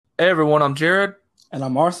Hey everyone, I'm Jared. And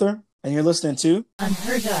I'm Arthur, and you're listening to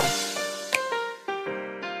Unheard of.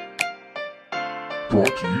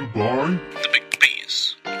 Brought to you by The Big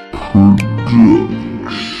Bees.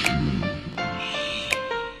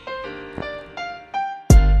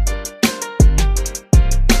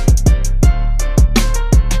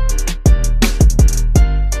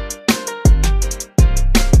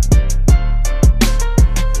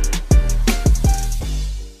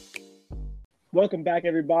 Welcome back,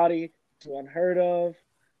 everybody, to Unheard of.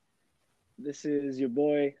 This is your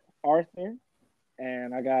boy Arthur,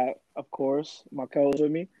 and I got, of course, my co-host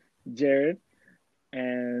with me, Jared,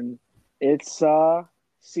 and it's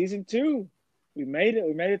season 2. We made it.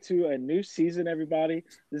 We made it to a new season, everybody.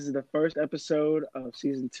 This is the first episode of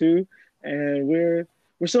season 2, and we're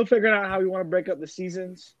still figuring out how we want to break up the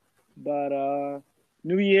seasons. But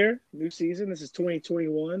new year, new season. This is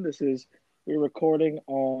 2021. We're recording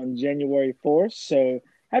on January 4th. So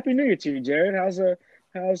happy New Year to you, Jared. How's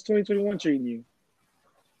 2021 treating you?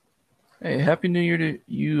 Hey, happy New Year to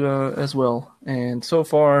you as well. And so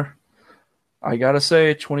far, I gotta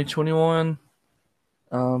say, 2021,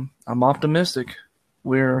 I'm optimistic.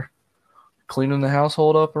 We're cleaning the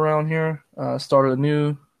household up around here. Started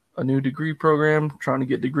a new degree program, trying to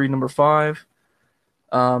get degree number 5.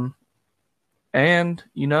 And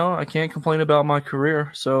I can't complain about my career.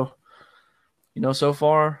 So, so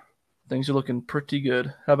far, things are looking pretty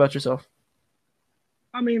good. How about yourself?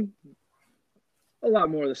 I mean, a lot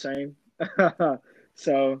more of the same.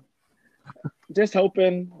 So just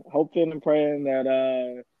hoping and praying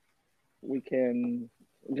that we can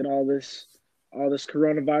get all this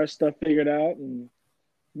coronavirus stuff figured out, and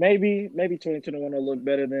maybe 2021 will look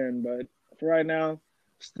better then. But for right now,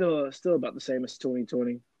 still about the same as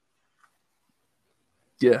 2020.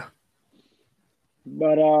 Yeah.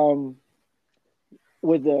 But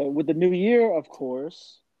with the new year, of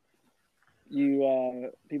course,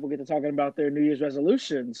 people get to talking about their New Year's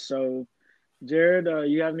resolutions. So, Jared,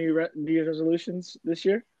 you have New Year's resolutions this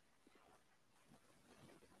year?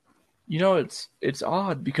 It's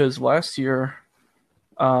odd because last year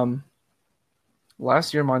my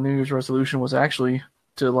New Year's resolution was actually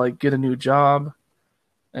to get a new job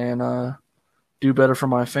and do better for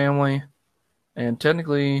my family. And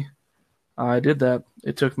technically, I did that.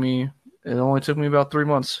 It only took me about 3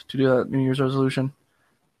 months to do that New Year's resolution.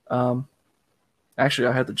 Actually,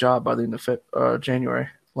 I had the job by the end of January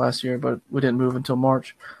last year, but we didn't move until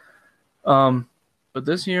March. But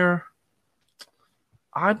this year,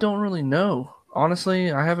 I don't really know.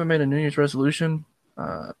 Honestly, I haven't made a New Year's resolution.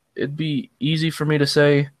 It'd be easy for me to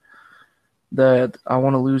say that I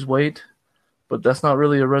want to lose weight, but that's not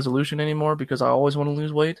really a resolution anymore because I always want to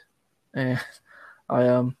lose weight, and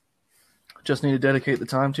I just need to dedicate the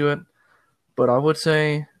time to it. But I would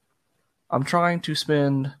say I'm trying to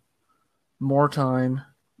spend more time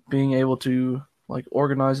being able to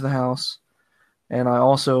organize the house, and I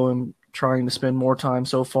also am trying to spend more time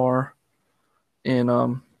so far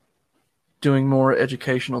in doing more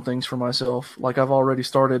educational things for myself. I've already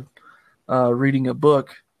started reading a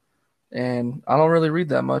book, and I don't really read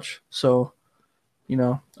that much, so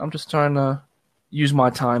I'm just trying to use my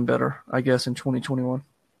time better, I guess, in 2021.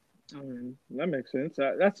 That makes sense.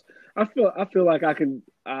 I feel like I could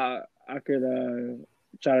try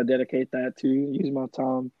to dedicate that to use my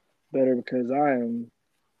time better because I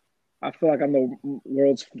feel like I'm the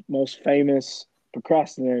world's most famous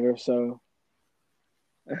procrastinator. So,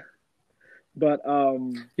 but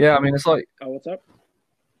yeah, I mean, it's like, oh, what's up?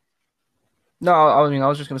 No, I mean, I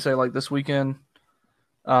was just gonna say this weekend,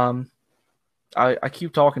 I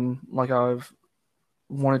keep talking like I've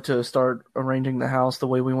wanted to start arranging the house the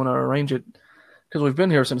way we want to arrange it because we've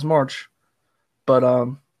been here since March, but I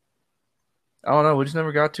don't know. We just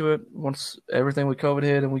never got to it once everything with COVID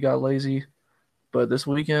hit and we got lazy. But this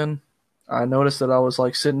weekend, I noticed that I was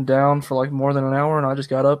sitting down for more than an hour, and I just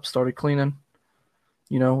got up, started cleaning.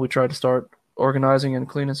 We tried to start organizing and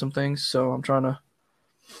cleaning some things. So I'm trying to,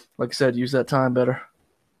 like I said, use that time better.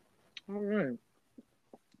 All right.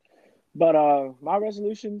 But my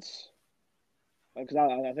resolutions, because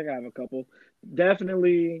I think I have a couple.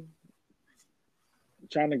 Definitely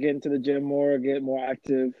trying to get into the gym more, get more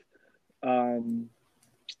active. I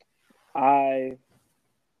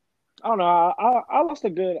don't know. I lost a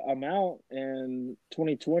good amount in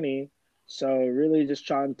 2020, so really just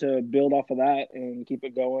trying to build off of that and keep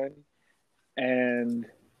it going. And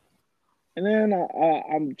then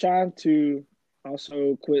I'm trying to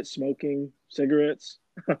also quit smoking cigarettes.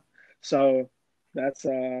 So that's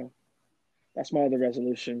my other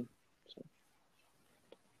resolution. So.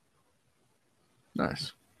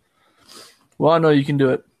 Nice. Well, I know you can do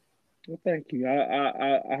it. Well, thank you.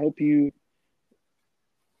 I hope you.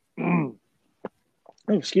 Oh,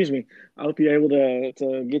 excuse me. I hope you're able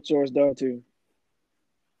to get yours done too.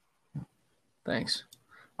 Thanks.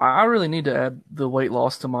 I really need to add the weight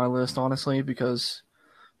loss to my list, honestly, because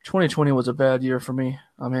 2020 was a bad year for me.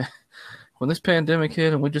 I mean, when this pandemic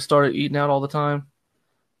hit and we just started eating out all the time,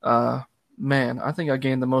 uh, man, I think I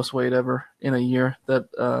gained the most weight ever in a year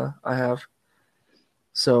that I have.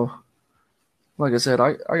 So, like I said,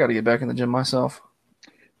 I got to get back in the gym myself.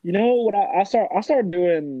 You know what? I started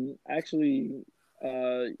doing actually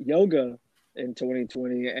yoga in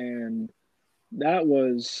 2020, and that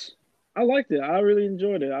was I liked it. I really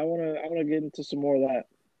enjoyed it. I wanna get into some more of that.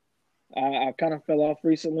 I kind of fell off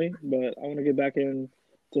recently, but I want to get back in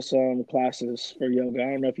to some classes for yoga. I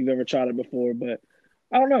don't know if you've ever tried it before, but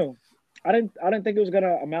I don't know. I didn't think it was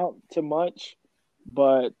gonna amount to much,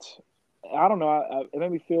 but I don't know. It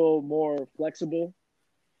made me feel more flexible,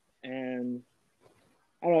 and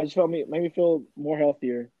I don't know. It just made me feel more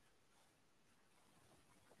healthier.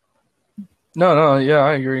 No, no, yeah,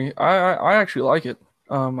 I agree. I actually like it.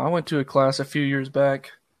 I went to a class a few years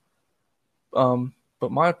back,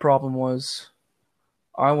 but my problem was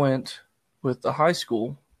I went with the high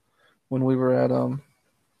school when we were at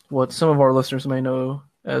what some of our listeners may know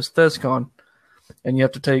as ThesCon, and you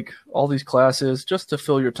have to take all these classes just to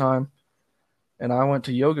fill your time. And I went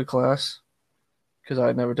to yoga class because I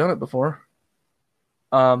had never done it before.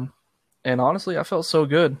 Um, and honestly, I felt so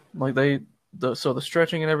good. Like so the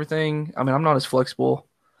stretching and everything. I mean, I'm not as flexible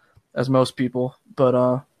as most people,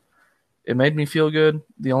 but it made me feel good.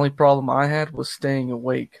 The only problem I had was staying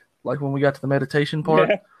awake. Like when we got to the meditation part,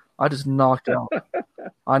 Yeah. I just knocked out.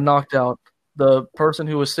 I knocked out. The person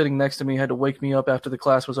who was sitting next to me had to wake me up after the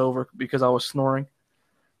class was over because I was snoring.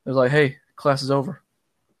 It was like, "Hey, class is over."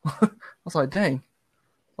 I was like, "Dang!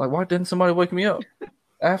 Like, why didn't somebody wake me up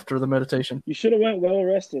after the meditation?" You should have went well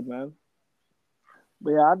rested, man.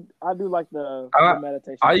 But yeah, I do like the I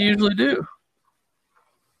meditation I class. usually do.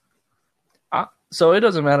 So it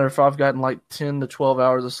doesn't matter if I've gotten like 10 to 12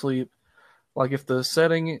 hours of sleep. Like if the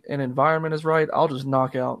setting and environment is right, I'll just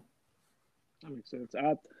knock out. That makes sense.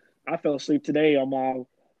 I fell asleep today on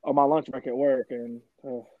my lunch break at work, and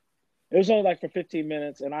it was only like for 15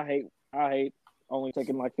 minutes. And I hate only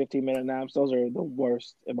taking like 15-minute naps. Those are the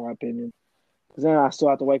worst in my opinion. Because then I still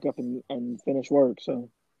have to wake up and finish work. So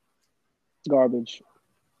garbage.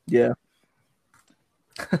 Yeah.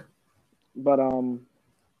 But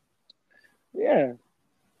yeah,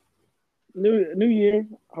 new year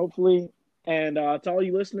hopefully. And to all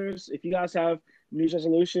you listeners, if you guys have New Year's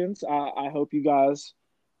resolutions, I hope you guys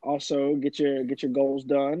also get your goals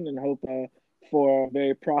done, and hope for a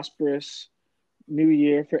very prosperous new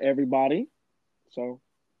year for everybody. So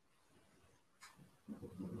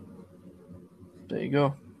There you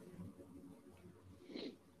go.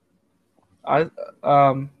 I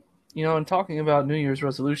um in talking about New Year's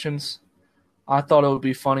resolutions, I thought it would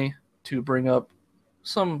be funny to bring up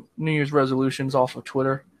some New Year's resolutions off of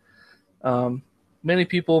Twitter. Um, Many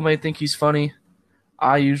people may think he's funny.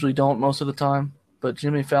 I usually don't most of the time, but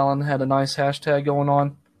Jimmy Fallon had a nice hashtag going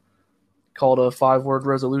on called a 5-word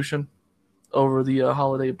resolution over the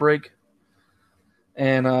holiday break.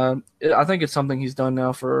 And I think it's something he's done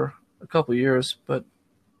now for a couple years. But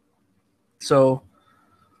so,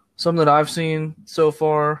 some that I've seen so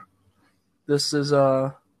far, this is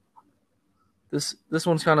this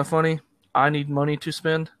one's kind of funny. I need money to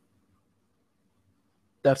spend.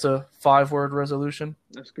 That's a 5-word resolution.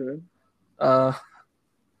 that's good. Uh,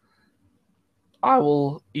 I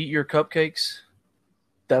will eat your cupcakes.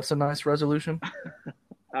 That's a nice resolution.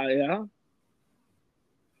 Yeah.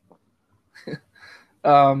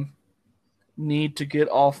 Um, Need to get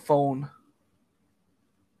off phone.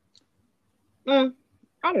 Uh,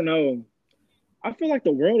 I don't know. I feel like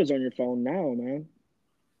the world is on your phone now, man.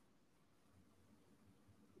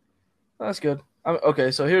 That's good.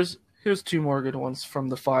 Okay, so here's two more good ones from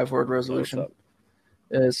the 5-word What's resolution. up?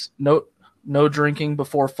 Is no drinking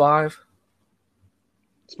before 5.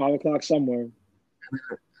 It's 5 o'clock somewhere.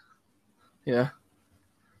 Yeah.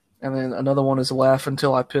 And then another one is laugh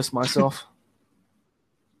until I piss myself.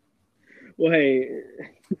 Well, hey,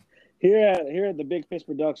 here at the Big Fish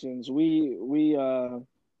Productions, we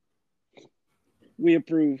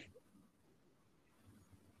approve.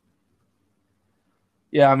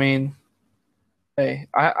 Yeah, I mean, hey,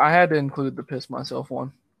 I had to include the piss myself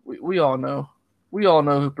one. We all know. We all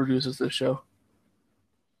know who produces this show.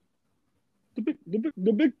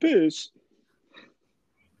 The big piss.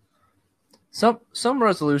 Some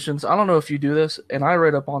resolutions, I don't know if you do this, and I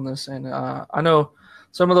read up on this, and I know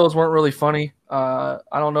some of those weren't really funny. I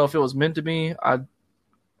don't know if it was meant to be.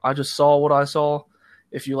 I just saw what I saw.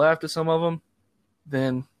 If you laughed at some of them,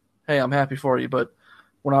 then hey, I'm happy for you. But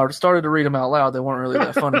when I started to read them out loud, they weren't really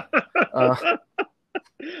that funny.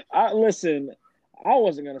 Listen, I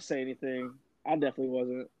wasn't gonna say anything. I definitely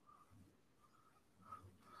wasn't.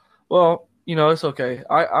 Well, it's okay.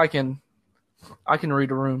 I can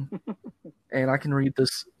read a room, and I can read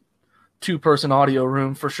this 2-person audio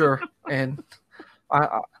room for sure. And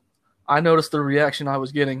I noticed the reaction I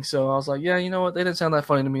was getting, so I was like, yeah, you know what? They didn't sound that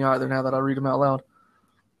funny to me either. Now that I read them out loud,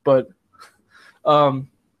 but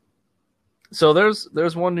so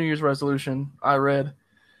there's one New Year's resolution I read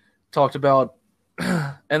talked about,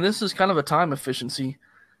 and this is kind of a time efficiency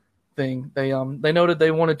thing. They noted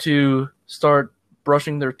they wanted to start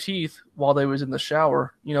brushing their teeth while they was in the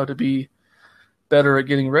shower, to be better at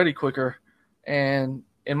getting ready quicker. And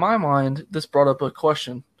in my mind, this brought up a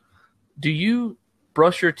question. Do you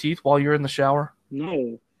brush your teeth while you're in the shower?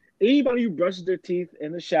 No. Anybody who brushes their teeth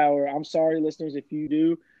in the shower, I'm sorry, listeners, if you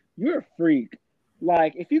do, you're a freak.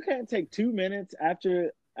 Like, if you can't take 2 minutes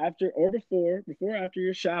after or before after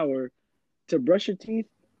your shower to brush your teeth,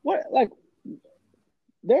 what, like,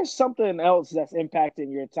 there's something else that's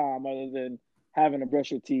impacting your time other than having to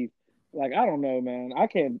brush your teeth. Like, I don't know, man. I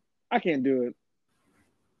can't do it.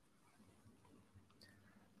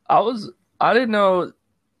 I didn't know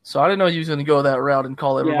you was going to go that route and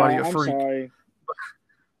call everybody a freak. I'm sorry.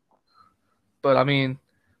 But I mean,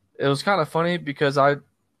 it was kind of funny because I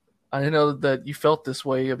didn't know that you felt this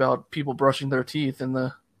way about people brushing their teeth in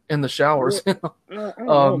the showers. I don't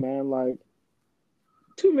know, man. Like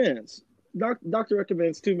 2 minutes. Doctor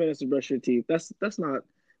recommends 2 minutes to brush your teeth. That's a.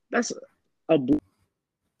 You know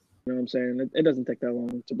what I'm saying? It doesn't take that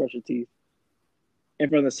long to brush your teeth in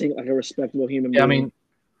front of like a respectable human being. Yeah, I mean,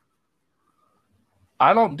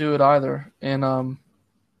 I don't do it either in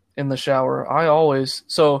the shower.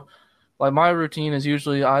 Like my routine is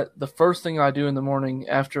usually the first thing I do in the morning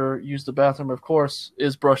after use the bathroom, of course,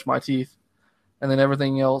 is brush my teeth, and then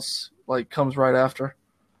everything else like comes right after.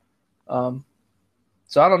 So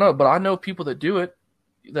I don't know, but I know people that do it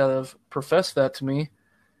that have professed that to me,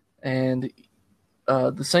 and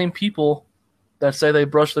the same people that say they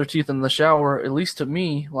brush their teeth in the shower, at least to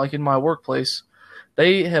me, like in my workplace,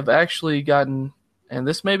 they have actually gotten, and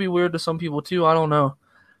this may be weird to some people too, I don't know,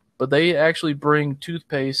 but they actually bring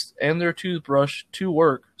toothpaste and their toothbrush to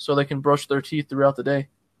work so they can brush their teeth throughout the day.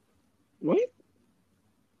 What?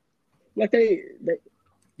 Like they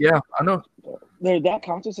Yeah, I know. They're that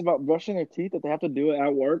conscious about brushing their teeth that they have to do it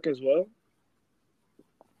at work as well?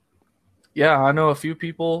 Yeah, I know a few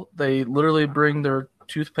people, they literally bring their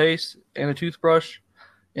toothpaste and a toothbrush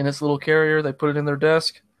in its little carrier. They put it in their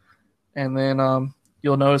desk, and then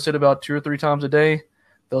you'll notice it about 2 or 3 times a day.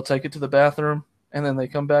 They'll take it to the bathroom, and then they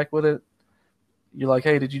come back with it. You're like,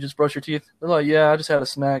 hey, did you just brush your teeth? They're like, yeah, I just had a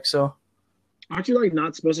snack, so. Aren't you, like,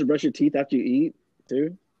 not supposed to brush your teeth after you eat,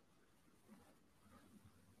 too?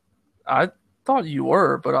 I thought you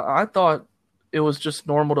were, but I thought it was just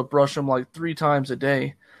normal to brush them like 3 times a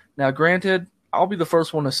day. Now, granted, I'll be the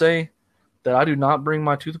first one to say that I do not bring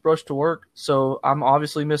my toothbrush to work, so I'm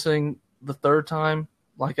obviously missing the 3rd time,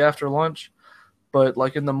 like after lunch. But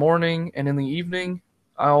like in the morning and in the evening,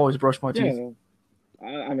 I always brush my teeth.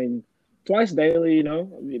 Yeah, I mean, twice daily, you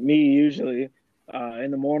know, me usually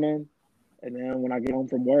in the morning, and then when I get home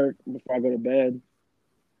from work before I go to bed,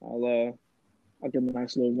 I'll give them a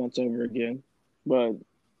nice little once over again. But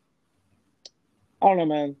I don't know,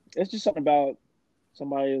 man. It's just something about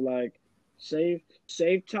somebody like save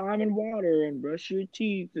time and water and brush your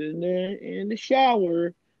teeth in the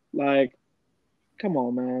shower. Like, come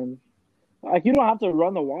on, man. Like, you don't have to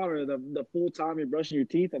run the water the full time you're brushing your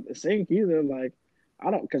teeth at the sink either. Like, I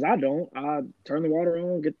don't. I turn the water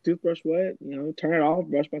on, get the toothbrush wet, you know, turn it off,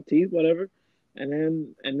 brush my teeth, whatever, and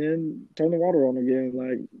then turn the water on again.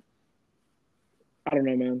 Like, I don't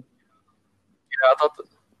know, man. Yeah,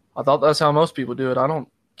 I thought that's how most people do it. I don't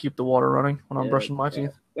keep the water running when I'm brushing my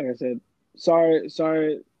teeth. Like I said,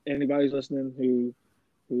 sorry, anybody's listening who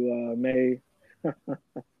may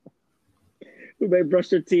who may brush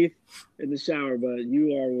their teeth in the shower, but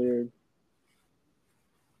you are weird.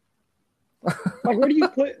 Like, where do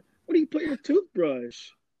you put your toothbrush?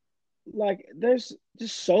 Like, there's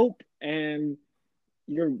just soap and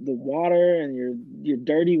the water and your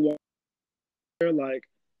dirty water, like,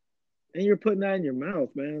 and you're putting that in your mouth,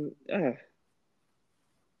 man.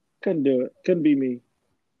 Couldn't do it. Couldn't be me.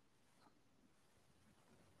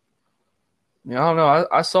 Yeah, I don't know.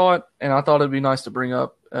 I saw it, and I thought it'd be nice to bring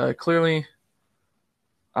up. Clearly,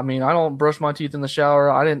 I mean, I don't brush my teeth in the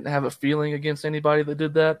shower. I didn't have a feeling against anybody that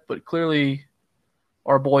did that, but clearly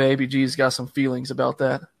our boy ABG's got some feelings about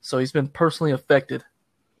that. So he's been personally affected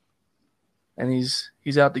and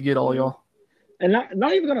he's out to get all Yeah. y'all. And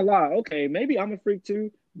not even gonna lie, okay, maybe I'm a freak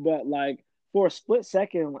too, but like for a split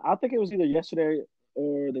second, I think it was either yesterday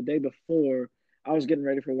or the day before, I was getting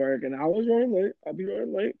ready for work and I was running late. I'll be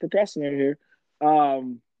running late, procrastinator here.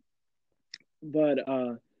 Um, but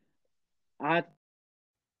I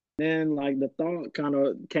then like the thought kind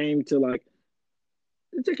of came to like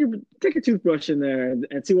take your toothbrush in there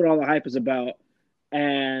and see what all the hype is about.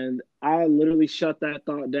 And I literally shut that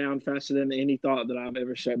thought down faster than any thought that I've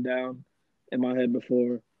ever shut down in my head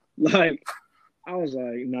before. Like I was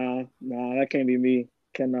like, nah, that can't be me.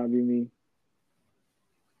 Cannot be me.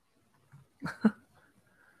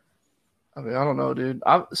 I mean, I don't know, dude.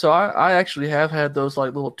 I actually have had those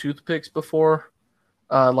like little toothpicks before,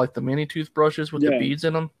 like the mini toothbrushes with the Yeah. beads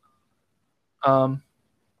in them. Um,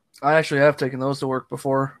 I actually have taken those to work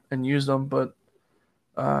before and used them, but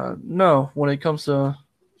no, when it comes to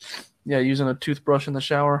using a toothbrush in the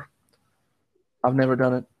shower, I've never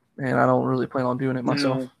done it, and I don't really plan on doing it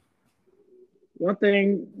myself. Now, one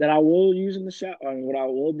thing that I will use in the shower, what I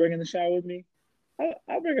will bring in the shower with me,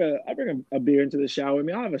 I bring a beer into the shower with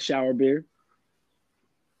me. I have a shower beer,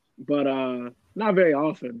 but not very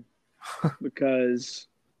often because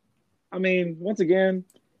I mean, once again,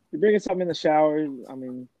 you're bringing something in the shower. I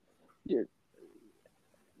mean, you're,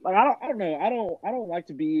 like I don't know. I don't like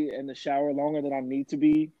to be in the shower longer than I need to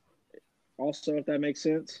be. Also, if that makes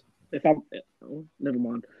sense. If I'm, oh, never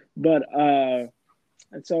mind. But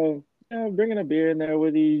and so bringing a beer in there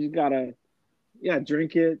with you, you gotta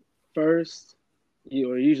drink it first.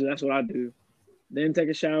 Or usually that's what I do. Then take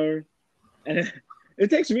a shower, and it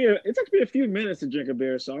takes me a few minutes to drink a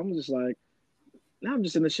beer. So I'm just like, now I'm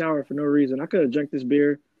just in the shower for no reason. I could have drank this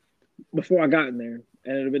beer before I got in there,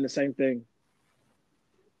 and it'd have been the same thing.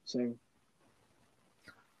 So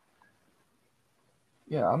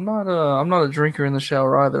Yeah, I'm not a drinker in the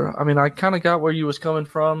shower either. I mean, I kind of got where you was coming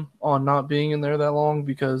from on not being in there that long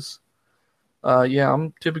because,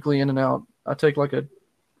 I'm typically in and out. I take like a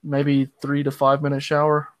maybe 3 to 5 minute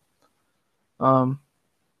shower. Um,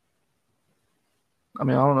 I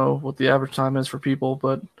mean, I don't know what the average time is for people,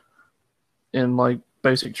 but in like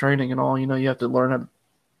basic training and all, you have to learn how to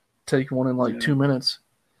take one in like yeah, 2 minutes.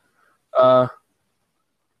 Uh,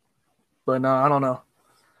 but no, I don't know.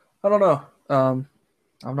 I don't know.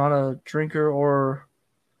 I'm not a drinker or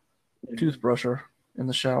yeah. toothbrusher in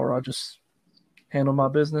the shower. I just handle my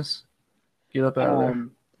business, get up out of there.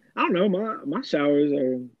 Um, I don't know. My showers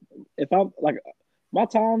are if I'm like my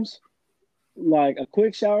times like a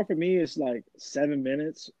quick shower for me is like 7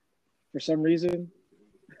 minutes for some reason,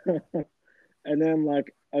 and then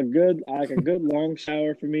like a good long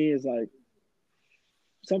shower for me is like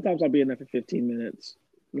sometimes I'll be in there for 15 minutes.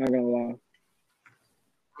 I'm not gonna lie.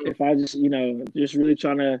 If I just just really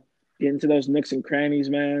trying to get into those nooks and crannies,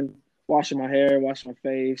 man, washing my hair, washing my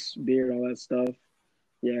face, beard, all that stuff.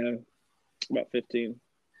 Yeah, about 15.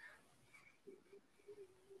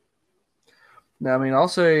 Now, I mean, I'll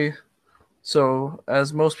say so.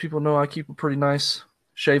 As most people know, I keep a pretty nice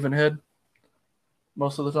shaven head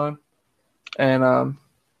most of the time, and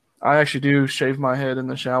I actually do shave my head in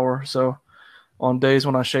the shower. So on days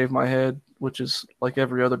when I shave my head, which is like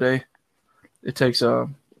every other day, it takes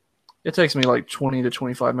it takes me like 20 to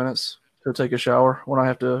 25 minutes to take a shower when I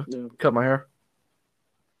have to Yeah. cut my hair.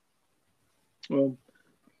 Well,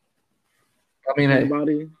 I mean, hey,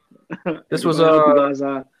 anybody, this was anybody, I hope you guys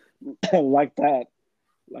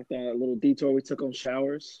like that little detour we took on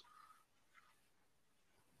showers.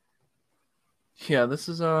 yeah, this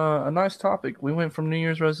is a nice topic. We went from New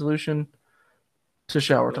Year's resolution to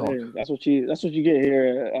shower talk. Hey, that's what you get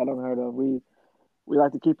here at Unheard of. We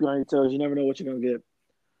like to keep you on your toes. You never know what you're gonna get.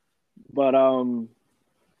 But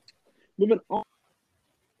moving on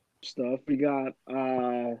stuff, we got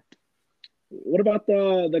what about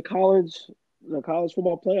the college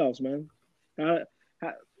football playoffs, man? How,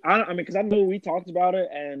 how, I mean, because I know we talked about it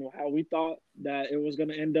and how we thought that it was going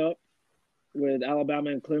to end up with Alabama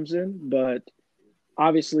and Clemson, but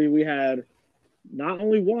obviously we had not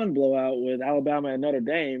only one blowout with Alabama and Notre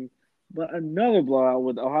Dame, but another blowout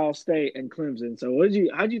with Ohio State and Clemson. So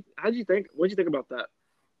how'd you think about that?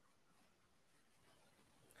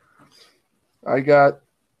 I got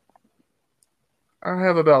I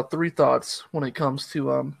have about three thoughts when it comes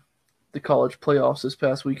to the college playoffs this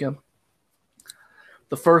past weekend.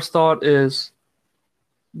 The first thought is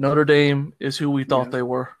Notre Dame is who we thought Yeah. they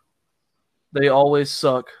were. They always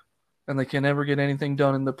suck, and they can never get anything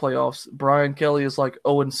done in the playoffs. Brian Kelly is like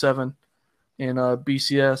 0-7 in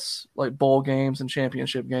BCS, like bowl games and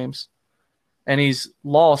championship games, and he's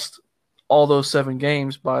lost all those 7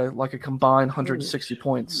 games by like a combined Oh, 160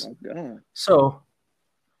 points. my God. So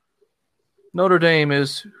Notre Dame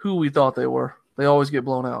is who we thought they were. They always get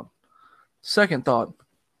blown out. Second thought,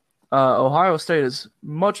 Ohio State is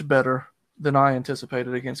much better than I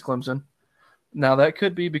anticipated against Clemson. Now, that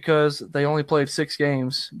could be because they only played 6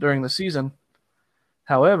 games during the season.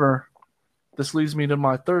 However, this leads me to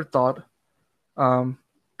my third thought,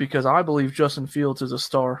 because I believe Justin Fields is a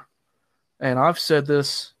star. And I've said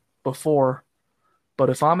this before, but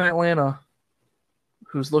if I'm Atlanta,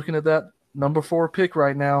 who's looking at that number 4 pick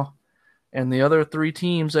right now, and the other 3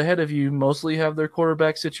 teams ahead of you mostly have their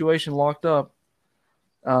quarterback situation locked up,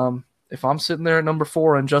 if I'm sitting there at number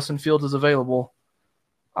 4 and Justin Fields is available,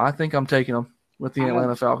 I think I'm taking him with the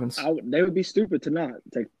Atlanta Falcons. They would be stupid to not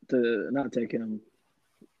take him.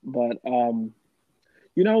 But when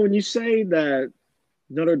you say that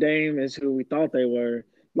Notre Dame is who we thought they were,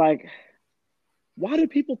 like, why do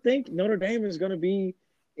people think Notre Dame is going to be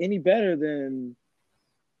any better than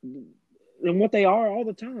what they are all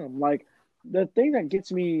the time? Like, the thing that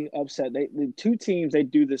gets me upset, the 2 teams they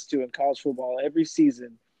do this to in college football every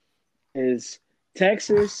season is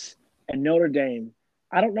Texas and Notre Dame.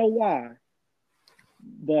 I don't know why,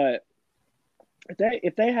 but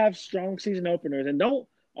if they have strong season openers, and don't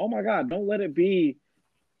let it be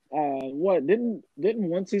what didn't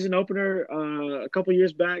one season opener a couple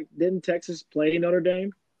years back, didn't Texas play Notre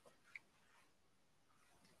Dame?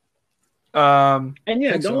 And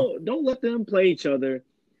yeah, don't let them play each other,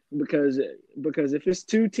 because if it's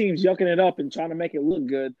 2 teams yucking it up and trying to make it look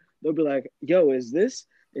good, they'll be like, "Yo, is this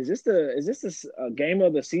a game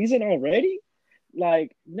of the season already?"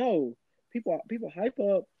 Like, no, people hype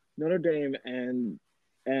up Notre Dame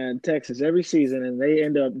and Texas every season, and they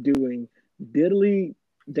end up doing diddly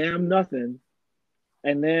damn nothing,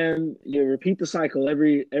 and then you repeat the cycle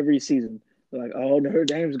every season. They're like, "Oh, Notre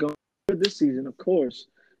Dame's going good this season, of course,"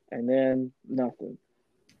 and then nothing.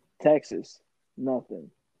 Texas,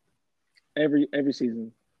 nothing. Every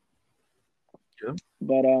season. Yeah.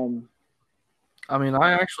 But I mean,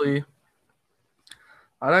 I'd actually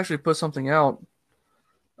put something out.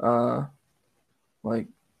 Like,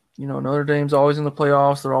 Notre Dame's always in the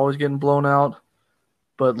playoffs. They're always getting blown out.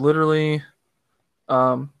 But literally,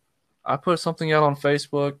 I put something out on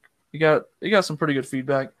Facebook. You got some pretty good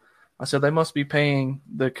feedback. I said they must be paying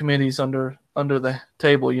the committees under the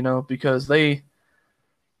table, because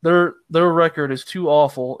their record is too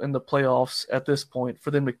awful in the playoffs at this point for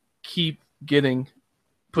them to keep getting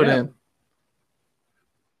put in.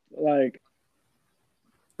 Like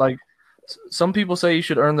some people say you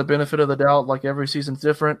should earn the benefit of the doubt, like every season's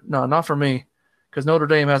different. No, not for me, because Notre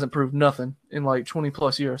Dame hasn't proved nothing in like 20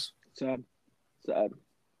 plus years. Sad.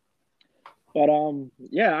 But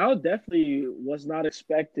I definitely was not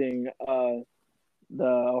expecting the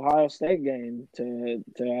Ohio State game to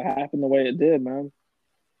happen the way it did, man.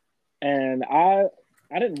 And I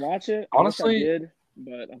didn't watch it. Honestly, I did,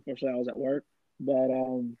 but unfortunately I was at work. But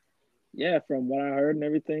from what I heard and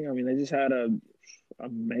everything, I mean, they just had an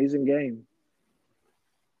amazing game.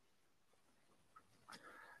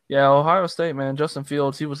 Yeah, Ohio State, man, Justin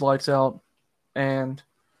Fields, he was lights out. And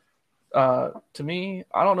to me,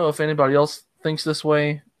 I don't know if anybody else thinks this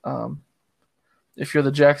way. If you're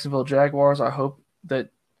the Jacksonville Jaguars, I hope that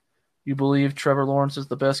you believe Trevor Lawrence is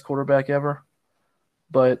the best quarterback ever.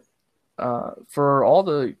 But for all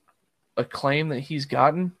the acclaim that he's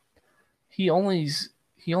gotten, he only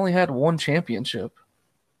had 1 championship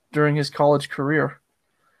during his college career.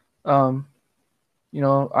 I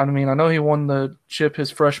know he won the chip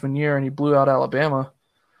his freshman year and he blew out Alabama,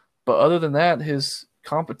 but other than that, his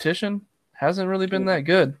competition hasn't really been that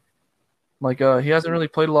good. Like, he hasn't really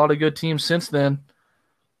played a lot of good teams since then.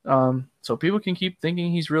 So people can keep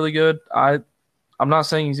thinking he's really good. I'm not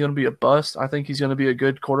saying he's going to be a bust. I think he's going to be a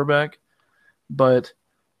good quarterback, but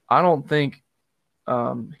I don't think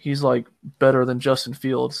he's like better than Justin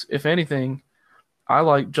Fields. If anything, I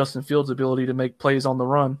like Justin Fields' ability to make plays on the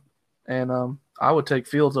run, and I would take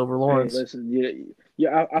Fields over Lawrence. Hey, listen,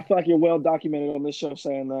 I feel like you're well documented on this show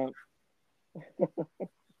saying that.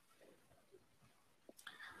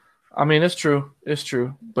 I mean, it's true. It's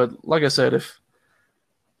true. But like I said, if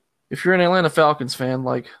you're an Atlanta Falcons fan,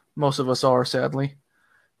 like most of us are, sadly,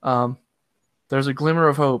 there's a glimmer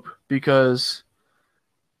of hope, because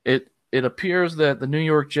it appears that the New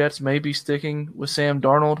York Jets may be sticking with Sam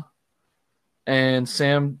Darnold, and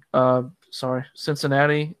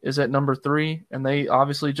Cincinnati is at number 3, and they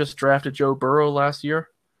obviously just drafted Joe Burrow last year.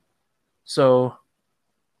 So,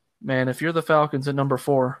 man, if you're the Falcons at number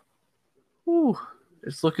 4,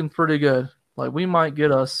 it's looking pretty good. Like, we might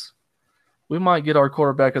get our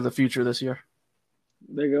quarterback of the future this year.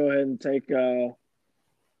 They go ahead and take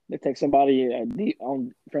somebody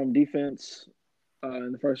from defense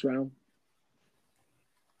in the first round.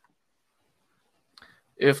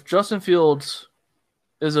 if Justin Fields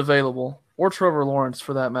is available, or Trevor Lawrence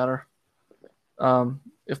for that matter,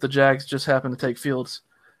 if the Jags just happen to take Fields,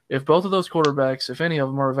 if both of those quarterbacks, if any of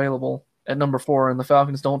them are available at number 4 and the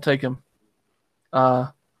Falcons don't take him,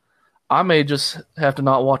 I may just have to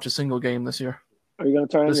not watch a single game this year. Are you going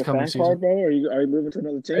to turn in This your coming fan season. card, bro? Are you moving to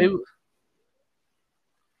another team?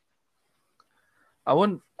 I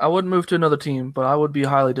wouldn't move to another team, but I would be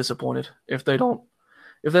highly disappointed if they don't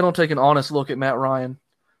take an honest look at Matt Ryan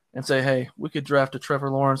and say, hey, we could draft a Trevor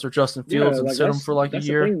Lawrence or Justin Fields and sit him for like a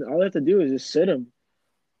year. The thing. All they have to do is just sit him,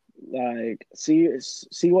 like see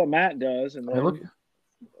what Matt does, and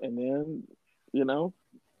then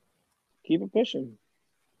keep it pushing.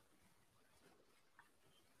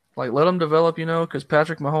 Like, let him develop, because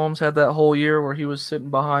Patrick Mahomes had that whole year where he was sitting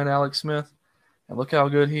behind Alex Smith, and look how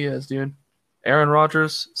good he is, dude. Aaron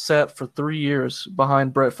Rodgers sat for 3 years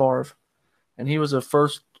behind Brett Favre, and he was a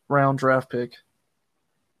first-round draft pick.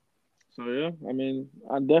 So yeah, I mean,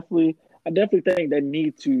 I definitely think they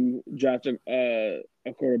need to draft a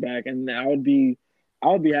quarterback, and I would be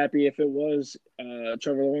happy if it was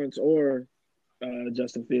Trevor Lawrence or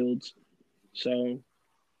Justin Fields. So,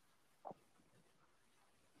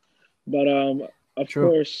 but of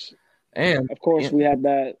course, we had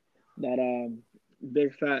that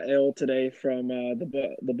big fat L today from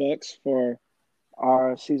the Bucks for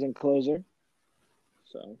our season closer.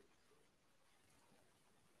 So.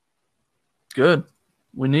 Good.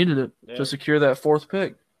 We needed it to secure that 4th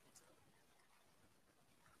pick.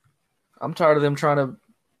 I'm tired of them trying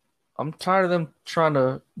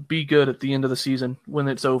to be good at the end of the season when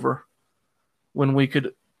it's over, when we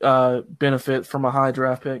could benefit from a high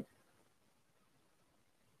draft pick.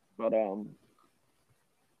 But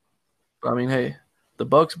I mean, hey, the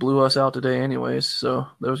Bucks blew us out today anyways, so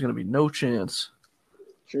there was going to be no chance.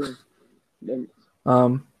 Sure.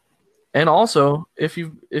 And also, if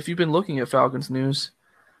you've been looking at Falcons news,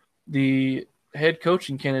 the head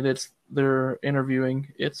coaching candidates they're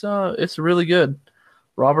interviewing, it's really good.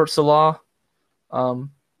 Robert Saleh,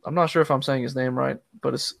 I'm not sure if I'm saying his name right,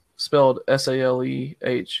 but it's spelled Saleh,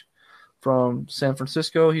 from San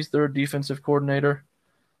Francisco. He's their defensive coordinator,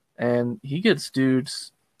 and he gets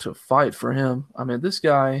dudes to fight for him. I mean, this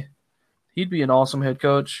guy, he'd be an awesome head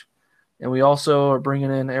coach. And we also are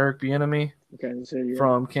bringing in Eric Bieniemy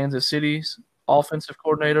from Kansas City's offensive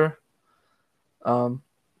coordinator.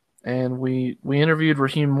 And we interviewed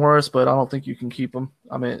Raheem Morris, but I don't think you can keep him.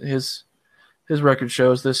 I mean, his record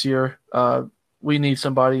shows this year. We need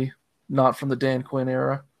somebody not from the Dan Quinn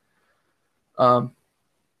era. But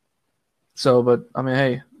I mean,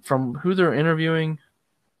 hey, from who they're interviewing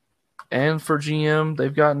and for GM,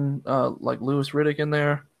 they've gotten like Louis Riddick in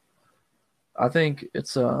there. I think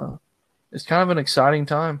it's kind of an exciting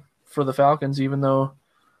time for the Falcons, even though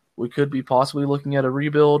we could be possibly looking at a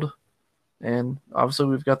rebuild. And obviously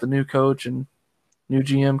we've got the new coach and new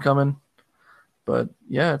GM coming. But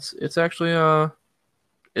yeah, it's actually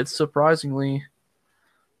it's surprisingly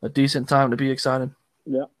a decent time to be excited.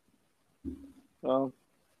 Yeah. I'm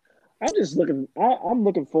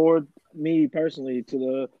looking forward, me personally,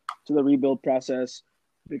 to the rebuild process,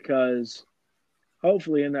 because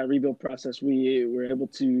hopefully in that rebuild process we're able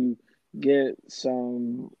to get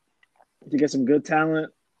some good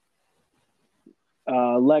talent,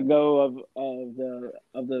 let go of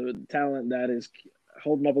the talent that is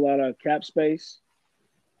holding up a lot of cap space,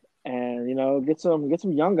 and get some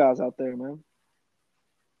young guys out there, man.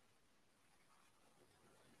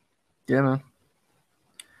 Yeah, man.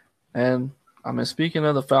 And I mean, speaking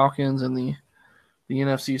of the Falcons and the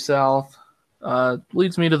NFC South,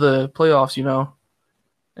 leads me to the playoffs,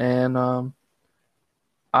 and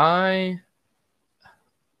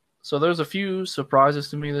so there's a few surprises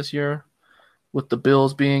to me this year, with the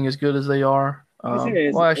Bills being as good as they are.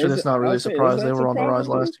 That's not really a surprise. They were on the rise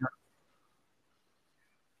last year.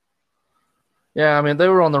 Yeah, I mean, they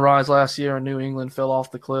were on the rise last year, and New England fell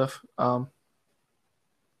off the cliff.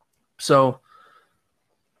 So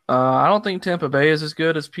I don't think Tampa Bay is as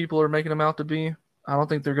good as people are making them out to be. I don't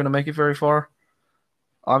think they're going to make it very far.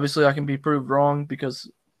 Obviously, I can be proved wrong because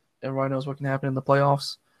everybody knows what can happen in the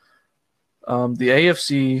playoffs. The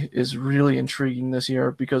AFC is really intriguing this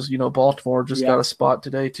year because Baltimore just got a spot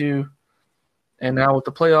today too, and now with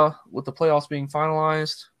the playoffs being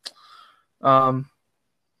finalized,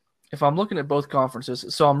 if I'm looking at both conferences,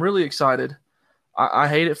 so I'm really excited. I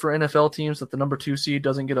hate it for NFL teams that the number 2 seed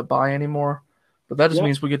doesn't get a bye anymore, but that just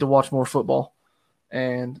means we get to watch more football,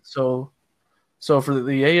 and so for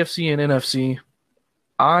the AFC and NFC,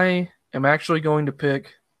 I am actually going to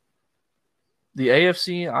pick. The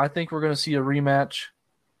AFC, I think we're going to see a rematch.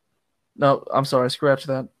 No, I'm sorry, scratch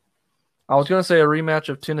that. I was gonna say a rematch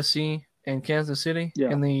of Tennessee and Kansas City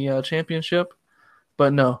Yeah. in the championship,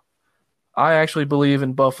 but no, I actually believe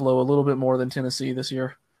in Buffalo a little bit more than Tennessee this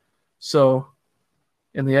year. So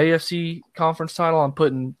in the AFC conference title, I'm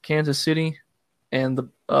putting Kansas City and the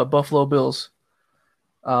Buffalo Bills.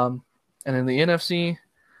 And in the NFC,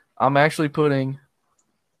 I'm actually putting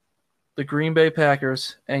the Green Bay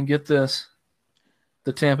Packers and get this,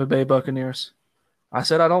 the Tampa Bay Buccaneers. I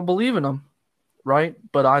said I don't believe in them, right?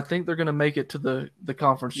 But I think they're going to make it to the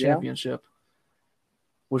conference Yeah. championship,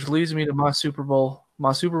 which leads me to my Super Bowl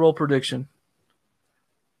prediction.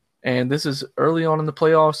 And this is early on in the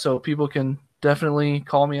playoffs, so people can definitely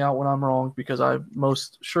call me out when I'm wrong because I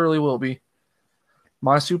most surely will be.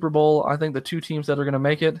 My Super Bowl, I think the two teams that are going to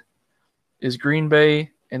make it is Green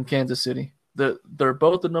Bay and Kansas City. They're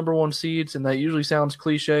both the number one seeds, and that usually sounds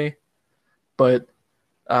cliche, but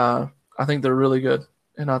I think they're really good,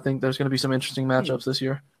 and I think there's going to be some interesting matchups this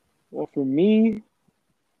year. Well, for me,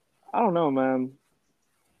 I don't know, man.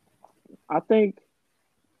 I think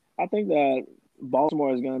that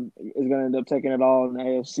Baltimore is gonna end up taking it all in the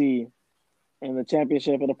AFC, and the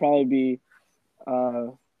championship it'll probably be.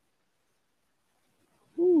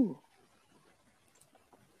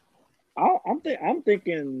 I'm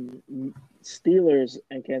thinking Steelers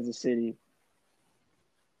and Kansas City.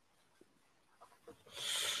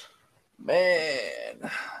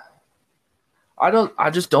 Man, I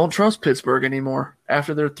just don't trust Pittsburgh anymore.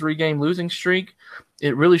 After their 3-game losing streak,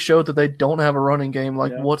 it really showed that they don't have a running game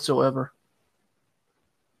whatsoever.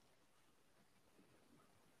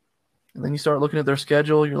 And then you start looking at their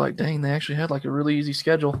schedule, you're like, dang, they actually had like a really easy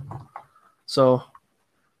schedule. So,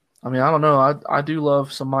 I mean, I don't know. I do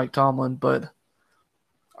love some Mike Tomlin, but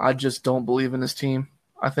I just don't believe in this team.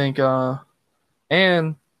 I think,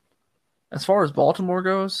 and as far as Baltimore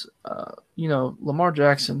goes, Lamar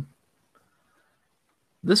Jackson,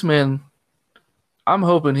 this man, I'm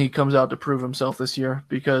hoping he comes out to prove himself this year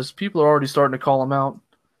because people are already starting to call him out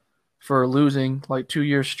for losing like 2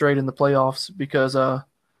 years straight in the playoffs because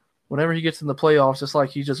whenever he gets in the playoffs, it's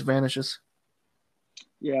like he just vanishes.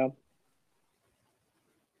 Yeah.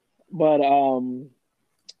 But for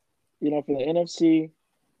the NFC,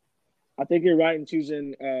 I think you're right in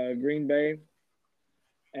choosing Green Bay.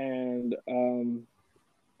 And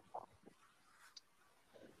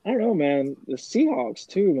I don't know, man. The Seahawks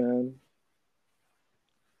too, man,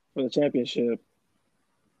 for the championship.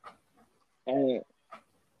 And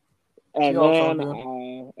then,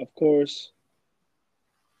 of course,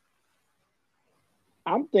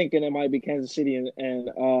 I'm thinking it might be Kansas City and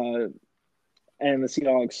the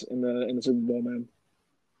Seahawks in the Super Bowl, man.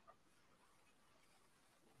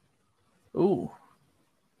 Ooh,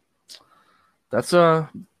 that's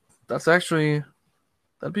actually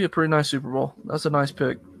that'd be a pretty nice Super Bowl. That's a nice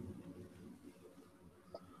pick.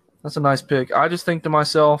 I just think to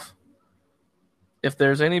myself, if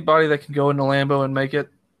there's anybody that can go into Lambeau and make it,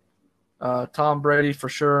 Tom Brady for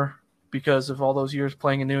sure, because of all those years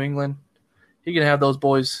playing in New England. He can have those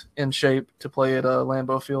boys in shape to play at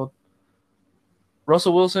Lambeau Field.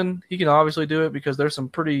 Russell Wilson, he can obviously do it because there's some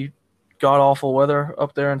pretty god-awful weather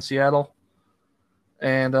up there in Seattle.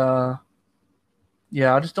 And, I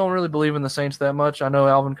just don't really believe in the Saints that much. I know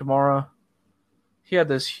Alvin Kamara, he had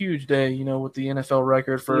this huge day, with the NFL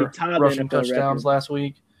record for rushing touchdowns last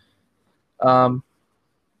week. Yeah,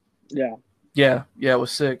 it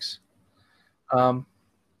was 6.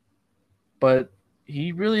 But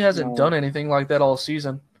he really hasn't done anything like that all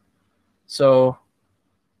season. So,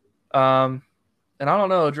 and I don't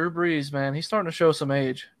know, Drew Brees, man, he's starting to show some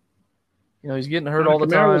age. He's getting hurt all the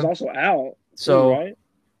time. Kamara was also out, so right?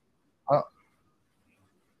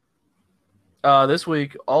 This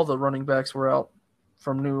week, all the running backs were out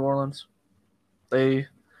from New Orleans. They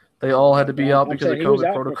all had to be out because of COVID he was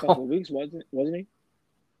out protocol. For a couple of weeks, wasn't he?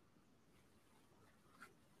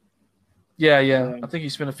 Yeah. I think he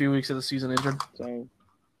spent a few weeks of the season injured. So,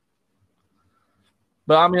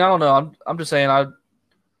 but I mean, I don't know. I'm just saying I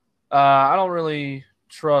don't really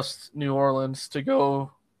trust New Orleans to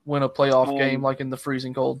go win a playoff game like in the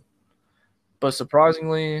freezing cold. But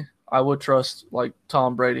surprisingly, I would trust like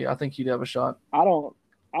Tom Brady. I think he'd have a shot. I don't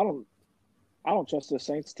trust the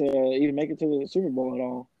Saints to even make it to the Super Bowl at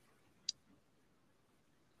all.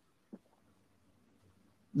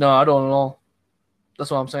 No, I don't at all. That's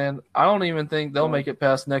what I'm saying. I don't even think they'll make it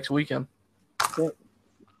past next weekend.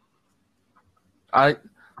 I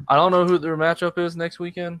don't know who their matchup is next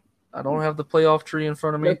weekend. I don't have the playoff tree in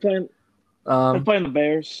front of me. They're playing the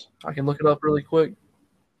Bears. I can look it up really quick.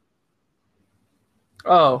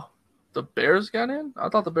 Oh, the Bears got in? I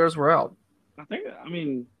thought the Bears were out. Hold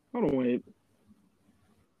on, wait.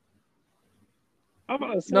 I'm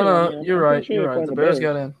about to say, No, I no, mean, you're I'm pretty right. sure You're they're right. playing The the Bears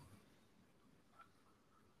Bears. got in.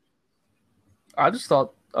 I just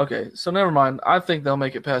thought, okay, so never mind. I think they'll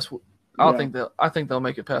make it past. Yeah. I think they'll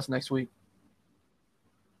make it past next week.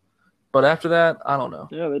 But after that, I don't know.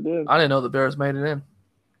 Yeah, they did. I didn't know the Bears made it in.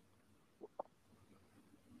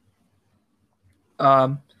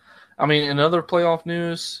 I mean, in other playoff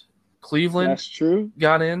news, Cleveland That's true.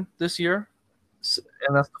 got in this year,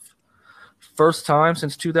 and that's the first time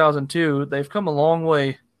since 2002. They've come a long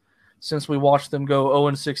way since we watched them go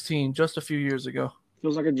 0-16 just a few years ago.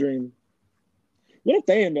 Feels like a dream. What if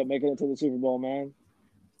they end up making it to the Super Bowl, man?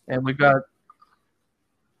 And we've got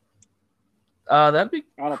that'd be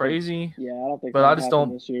I don't crazy, Yeah, I don't think but that'll I just happen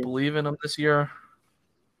don't this year. believe in them this year.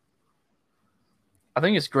 I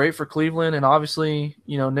think it's great for Cleveland, and obviously,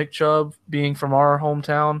 Nick Chubb being from our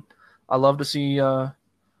hometown, I love to see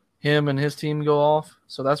him and his team go off.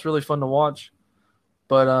 So that's really fun to watch.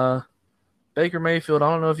 But Baker Mayfield, I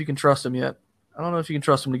don't know if you can trust him yet. I don't know if you can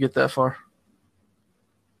trust him to get that far.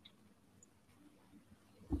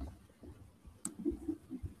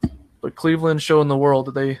 But Cleveland showing the world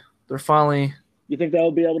that they're finally You think they'll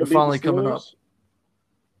be able to They're beat finally the coming up. Steelers?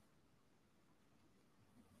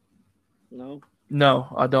 No.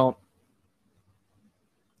 No, I don't.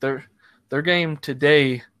 Their game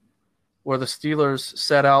today, where the Steelers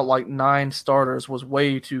set out like 9 starters, was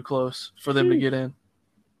way too close for them to get in.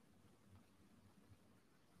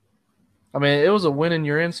 I mean, it was a win and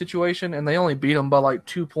you're in situation, and they only beat them by like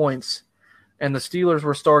 2 points. And the Steelers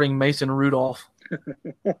were starting Mason Rudolph.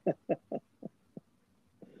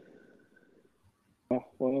 Oh,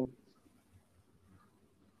 well,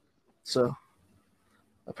 So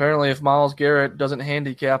apparently, if Myles Garrett doesn't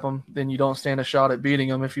handicap them, then you don't stand a shot at beating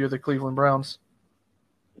them if you're the Cleveland Browns.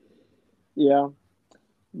 yeah.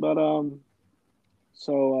 But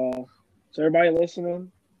so everybody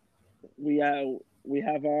listening, we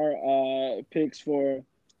have our picks for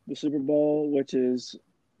the Super Bowl, which is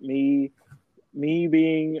me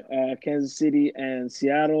being Kansas City and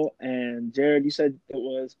Seattle, and Jared, you said it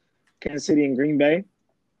was Kansas City and Green Bay.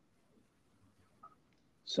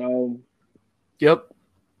 So Yep.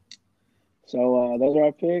 those are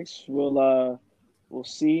our picks. We'll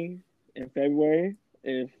see in February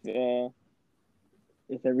if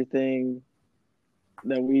everything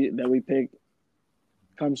that we picked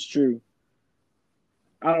comes true.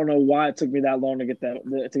 I don't know why it took me that long to get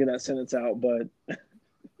that sentence out, but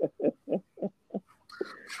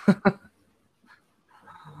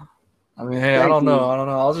I mean, hey, I don't know.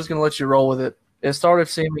 I was just gonna let you roll with it. It started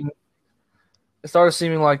seeming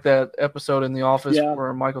like that episode in The Office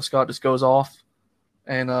where Michael Scott just goes off,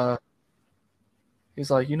 and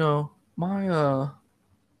he's like,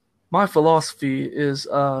 my philosophy is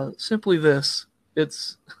simply this.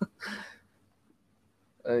 It's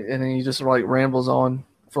and then he just like rambles on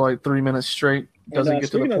for like 3 minutes straight. Doesn't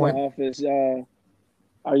get to the point. Of The Office,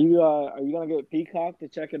 are you gonna get Peacock to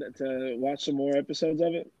check it to watch some more episodes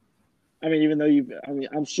of it? I mean, even though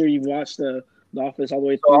I'm sure you've watched the Office all the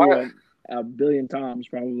way through a billion times,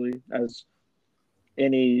 probably, as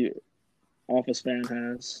any Office fan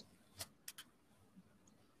has.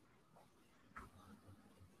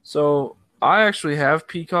 So I actually have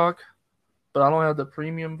Peacock, but I don't have the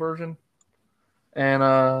premium version. And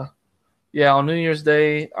on New Year's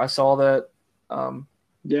Day, I saw that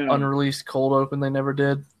unreleased cold open they never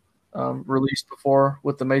did, released before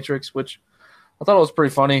with The Matrix, which I thought it was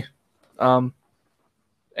pretty funny. And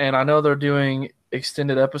I know they're doing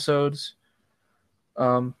extended episodes.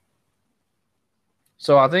 So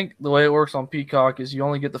I think the way it works on Peacock is you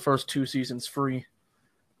only get the first 2 seasons free,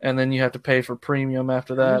 and then you have to pay for premium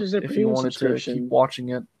after that if you wanted to keep watching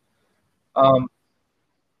it. Not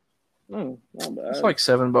bad. It's like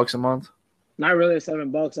 $7 a month. Not really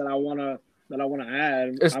 $7 that I wanna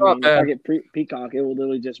add. It's not bad. If I get Peacock, it will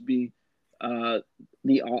literally just be the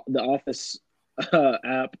Office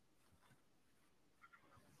app.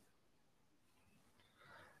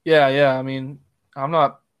 Yeah. I mean, I'm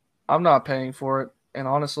not paying for it, and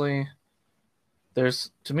honestly,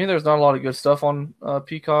 there's not a lot of good stuff on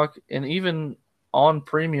Peacock, and even on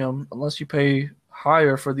premium, unless you pay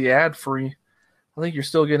higher for the ad free, I think you're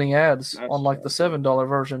still getting ads on like the $7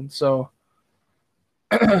 version. So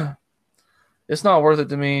it's not worth it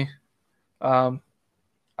to me. I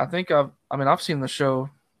think I've seen the show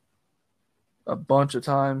a bunch of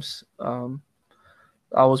times.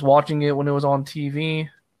 I was watching it when it was on TV,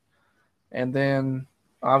 and then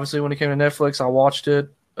obviously when it came to Netflix, I watched it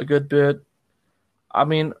a good bit. I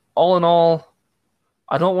mean, all in all,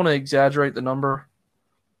 I don't want to exaggerate the number,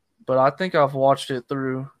 but I think I've watched it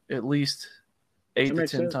through at least 8 to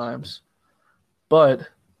 10 times. But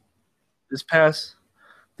this past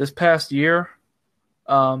this past year,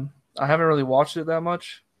 I haven't really watched it that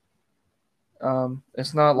much.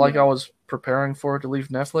 It's not like I was preparing for it to leave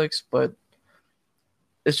Netflix, but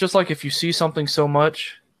it's just like if you see something so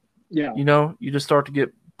much, Yeah. you just start to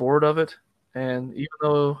get bored of it. And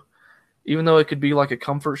even though it could be like a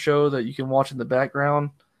comfort show that you can watch in the background,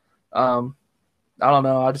 I don't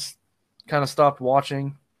know. I just kind of stopped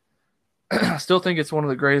watching. I still think it's one of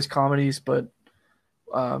the greatest comedies, but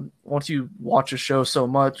once you watch a show so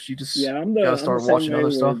much, you just I'm gotta the start same watching way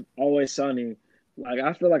other stuff. with Always Sunny. Like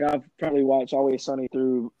I feel like I've probably watched Always Sunny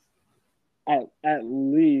through at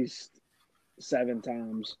least 7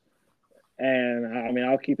 times. And I mean,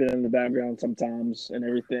 I'll keep it in the background sometimes and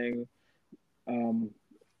everything.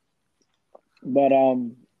 But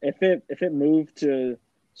if it moved to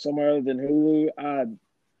somewhere other than Hulu,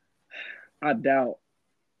 I doubt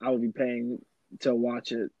I would be paying to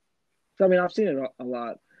watch it. So I mean, I've seen it a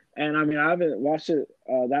lot, and I mean, I haven't watched it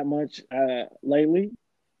that much lately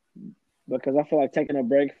because I feel like taking a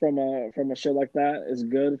break from a show like that is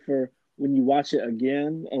good for when you watch it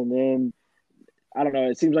again, and then I don't know.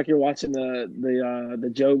 It seems like you're watching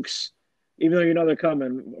the jokes, even though you know they're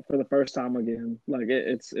coming for the first time again. Like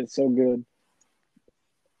it's so good.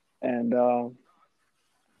 And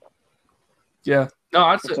Yeah. No,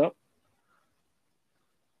 I'd say what's up?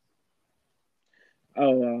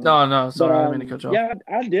 Oh, no. Sorry, I didn't mean to cut you off. yeah,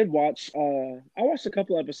 I did watch. I watched a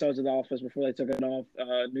couple episodes of The Office before they took it off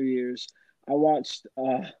New Year's. I watched.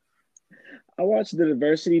 I watched the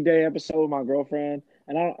Diversity Day episode with my girlfriend,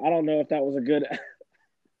 and I don't know if that was a good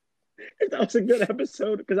if that was a good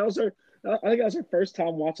episode because that was her. I think that was her first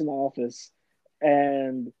time watching The Office,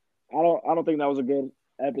 and I don't think that was a good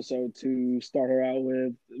episode to start her out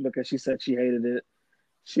with because she said she hated it.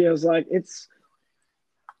 She was like, It's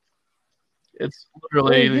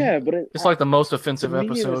literally yeah, but it's like the most offensive to me,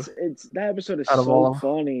 episode it's that episode is out of all so of them.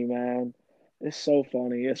 funny, man. It's so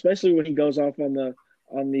funny, especially when he goes off on the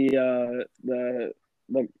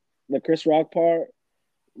Chris Rock part.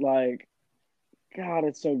 Like, God,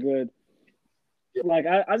 it's so good. Like,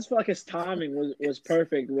 I just feel like his timing was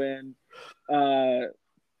perfect when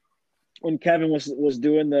Kevin was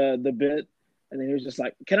doing the bit, and then he was just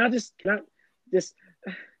like, can I just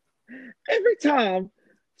every time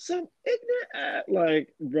some ignorant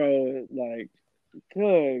like bro like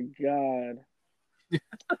good God.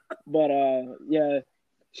 But yeah,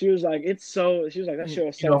 she was like, that show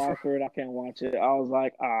is so awkward, I can't watch it. I was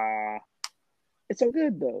like, it's so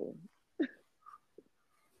good though.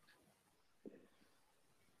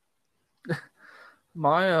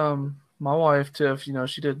 My wife Tiff,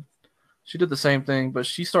 she did the same thing, but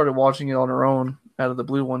she started watching it on her own out of the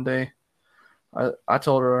blue one day. I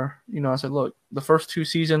told her, I said, look, the first 2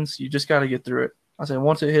 seasons, you just got to get through it. I said,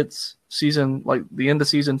 once it hits season, like the end of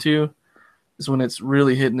season 2 is when it's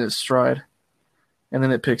really hitting its stride, and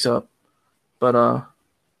then it picks up. But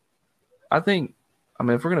I think, if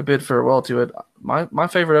we're going to bid farewell to it, my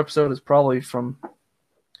favorite episode is probably from,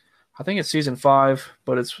 I think it's season 5,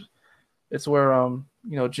 but it's where,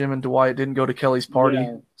 Jim and Dwight didn't go to Kelly's party,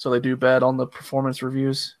 so they do bad on the performance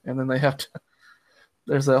reviews, and then they have to,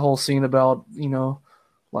 there's that whole scene about,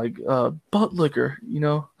 like butt liquor,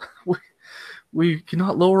 we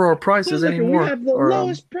cannot lower our prices anymore. We have the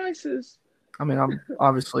lowest prices. I'm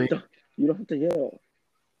obviously. You don't have to yell.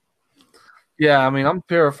 Yeah, I'm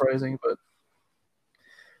paraphrasing, but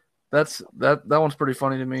that one's pretty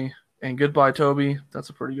funny to me. And Goodbye Toby, that's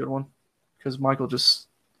a pretty good one because Michael just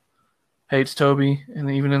hates Toby, and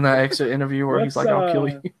even in that exit interview where he's like, "I'll kill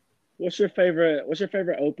you." What's your favorite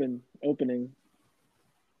opening?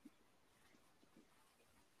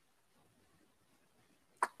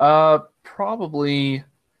 Probably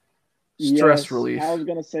Stress Relief. I was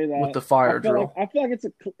gonna say that with the fire drill. I feel like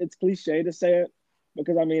it's cliche to say it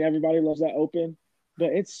because everybody loves that open,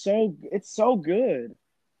 but it's so good.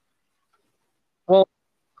 Well,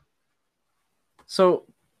 so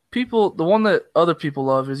the one that other people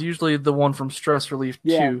love is usually the one from Stress Relief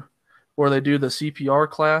 2, where they do the CPR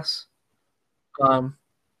class.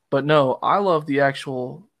 But no, I love the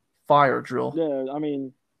actual fire drill. Yeah,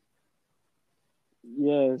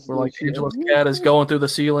 yes. Where like Angela's cat is going through the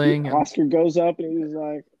ceiling. And Oscar goes up and he's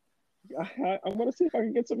like, I'm gonna see if I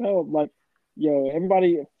can get some help. Like,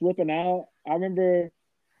 everybody flipping out. I remember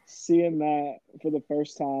seeing that for the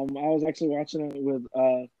first time. I was actually watching it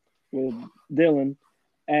with Dylan,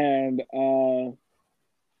 and I'm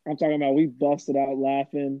talking about we busted out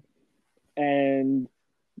laughing, and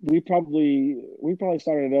we probably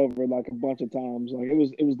started it over like a bunch of times. Like it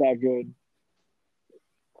was that good.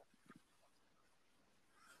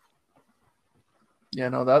 Yeah,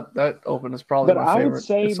 no, that open is probably my favorite. I would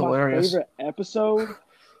say it's hilarious. Favorite episode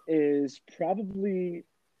is probably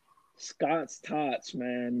Scott's Tots,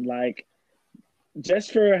 man. Like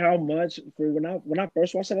just for how much for when I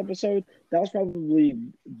first watched that episode, that was probably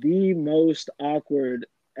the most awkward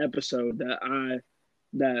episode that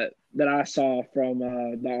I saw from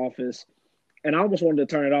The Office, and I almost wanted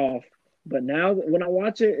to turn it off. But now when I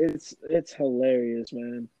watch it, it's hilarious,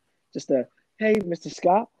 man. Just a hey, Mr.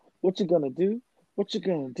 Scott, what you gonna do? What you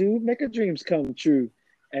gonna do? Make your dreams come true.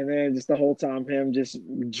 And then just the whole time him just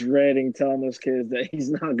dreading telling those kids that he's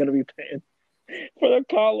not gonna be paying for their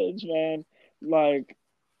college, man. Like,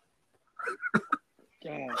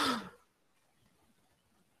 God.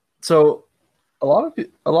 So a lot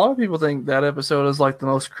of people think that episode is like the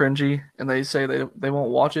most cringy, and they say they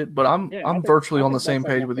won't watch it. But I'm Yeah, I'm virtually I on the think same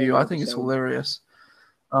that's like page my with you. favorite I think it's episode. hilarious.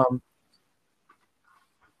 Um,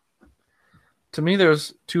 to me,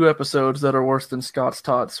 there's two episodes that are worse than Scott's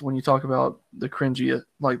Tots when you talk about the cringy,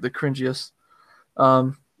 like the cringiest.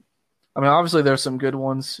 Um, I mean, obviously there's some good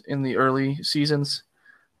ones in the early seasons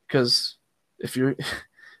because if you're,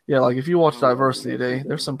 yeah, like if you watch Oh, Diversity that's so Today,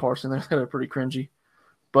 there's good. some parts in there that are pretty cringy.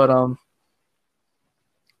 But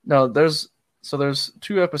no, there's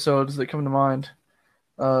two episodes that come to mind.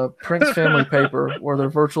 Prince Family Paper, where they're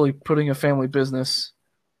virtually putting a family business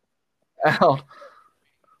out.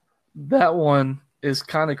 That one is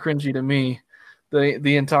kind of cringy to me,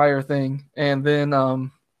 the entire thing. And then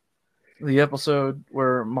the episode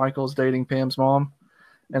where Michael's dating Pam's mom,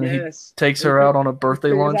 and he Yes. takes He her out on a birthday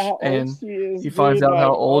figures out lunch, how old and she is, he finds dude. out how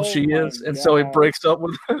Like, old oh she my is, and so he God. breaks up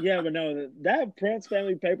with her. Yeah, but no, that Prince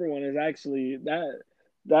Family Paper one is actually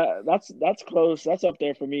that's close. That's up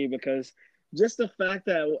there for me because just the fact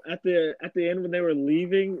that at the end when they were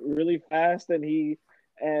leaving really fast and he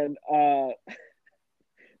and well,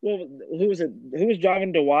 who was it? Who was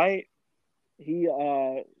driving Dwight? He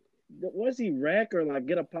was he wreck or like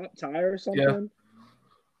get a pop tire or Yeah. something?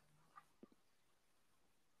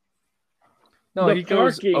 No, The he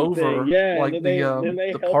goes parking thing, over yeah, and like then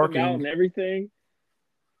they the help him out parking. and everything.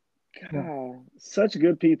 Yeah. God, such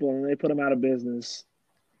good people, and they put him out of business.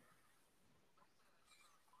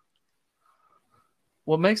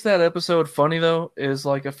 What makes that episode funny though is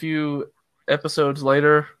like a few episodes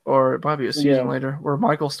later, or it might be a season Yeah, later, where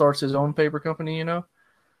Michael starts his own paper company.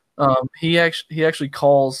 He actually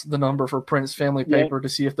calls the number for Prince Family yep, Paper to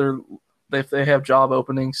see if they have job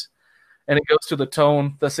openings, and it goes to the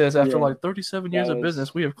tone that says after yeah. like 37 That years of was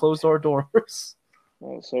business, we have closed our doors. that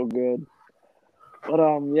was so good. But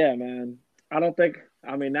yeah, man. I don't think.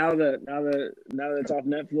 I mean, now that it's off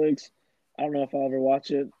Netflix, I don't know if I'll ever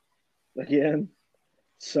watch it again.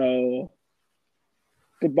 So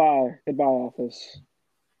goodbye, Office.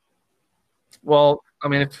 Well, I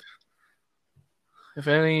mean, if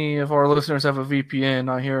any of our listeners have a VPN,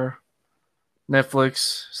 I hear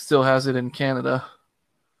Netflix still has it in Canada.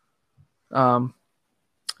 Um,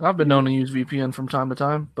 I've been known You to use VPN from time to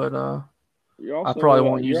time, but you're I also probably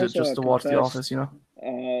won't you're use it also just a to watch The confessed Office.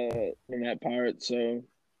 internet pirate. So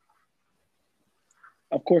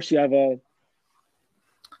of course you have a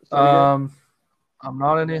say it again. Um, I'm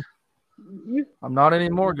not any. You, I'm not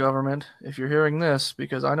anymore, government. If you're hearing this,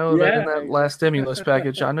 because I know that in yeah, that last stimulus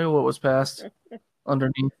package, I knew what was passed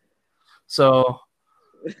underneath. So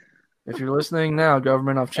if you're listening now,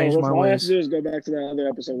 government, I've Hey, changed my listen, all I have to ways. do is go back to that other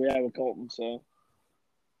episode we had with Colton. So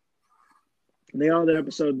they got all their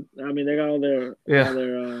episode. I mean, they got all Yeah.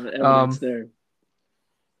 their evidence Um, there.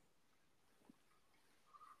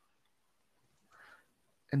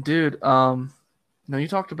 and dude, you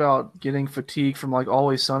talked about getting fatigue from like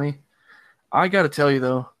Always Sunny. I got to tell you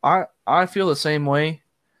though, I feel the same way,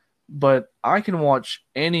 but I can watch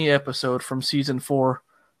any episode from season 4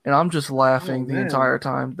 and I'm just Oh laughing the man, entire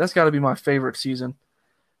time. That's got to be my favorite season.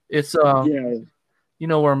 It's yeah,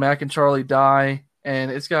 where Mac and Charlie die,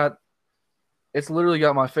 and it's literally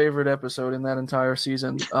got my favorite episode in that entire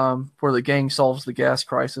season, where the gang solves the gas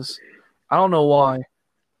crisis. I don't know why,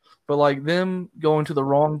 but like them going to the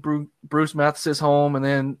wrong Bruce Mathis's home and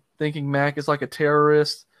then thinking Mac is like a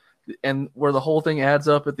terrorist, and where the whole thing adds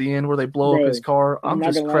up at the end where they blow up his bro. car. I'm I'm not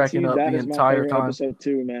just gonna lie to cracking you. up That the is my entire favorite time. episode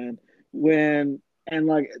too, man. When and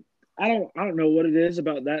like I don't know what it is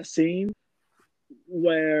about that scene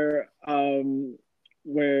where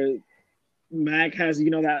where Mac has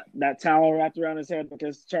that towel wrapped around his head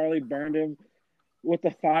because Charlie burned him with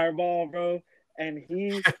the fireball, bro, and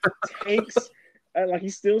he takes like he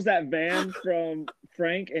steals that van from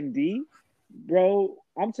Frank and D, bro.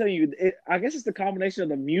 I'm telling you, I guess it's the combination of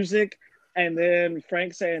the music and then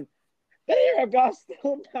Frank saying, "There, I got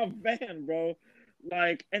stealing my van, bro."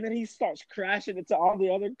 Like, and then he starts crashing into all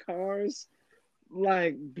the other cars,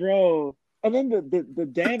 like, bro. And then the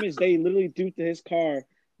damage they literally do to his car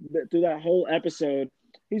through that whole episode,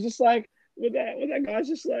 he's just like, with that guy's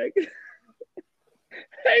just like,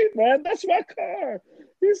 hey man, that's my car.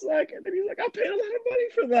 He's like, and then he's like, I paid a lot of money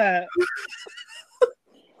for that.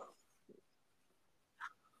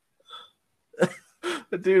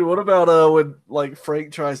 Dude, what about when like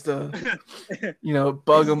Frank tries to,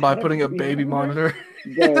 bug him by putting a baby monitor?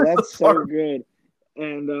 Bro, that's so good.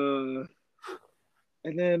 And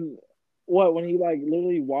then what when he like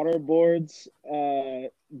literally waterboards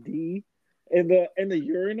D in the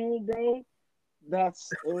urinal, bro?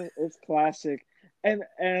 It's classic. And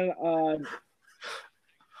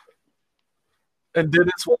And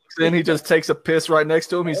Dennis walks in, he just takes a piss right next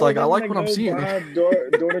to him. He's like, I like what I'm seeing. Door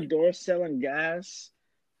to door selling gas,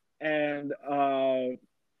 and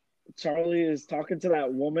Charlie is talking to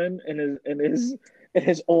that woman in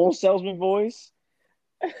his old salesman voice.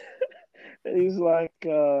 And he's like, we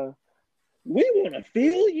want to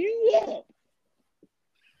fill you up.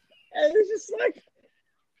 And it's just like,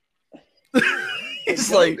 he's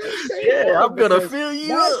like, yeah, I'm going to fill you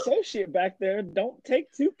my up. associate back there don't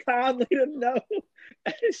take too kindly to know.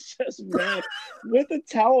 And it's just mad with the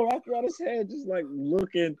towel wrapped around his head, just like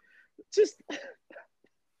looking, just.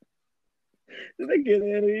 They get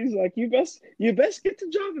in, and he's like, "You best get to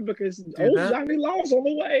driving because old Johnny Law's on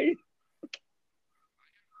the way."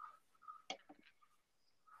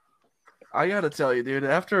 I gotta tell you, dude.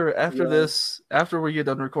 After we get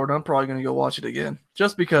done recording, I'm probably gonna go watch it again,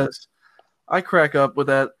 just because I crack up with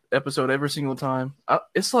that episode every single time.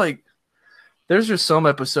 It's like there's just some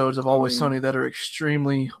episodes of Always Sunny that are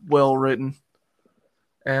extremely well written,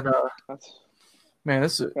 and man,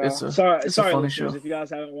 it's a funny show. If you guys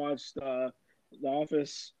haven't watched The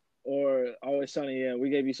Office or Always Sunny, yeah, we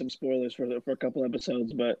gave you some spoilers for a couple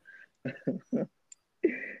episodes, but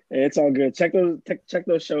it's all good. Check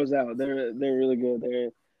those shows out. They're really good.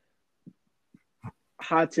 They're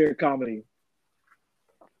high tier comedy.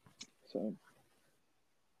 So,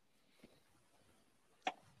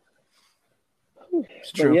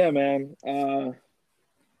 it's true. But yeah, man.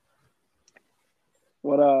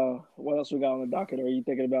 What else we got on the docket? Or are you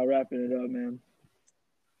thinking about wrapping it up, man?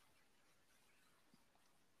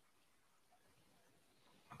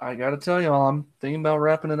 I gotta tell y'all, I'm thinking about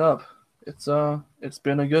wrapping it up. It's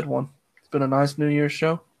been a good one. It's been a nice New Year's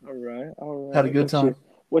show. All right. Had a good time.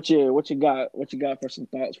 What you got for some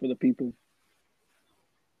thoughts for the people?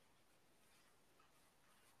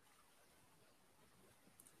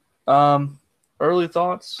 Early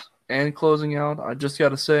thoughts and closing out. I just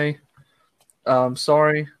gotta say,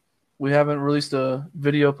 sorry we haven't released a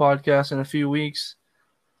video podcast in a few weeks.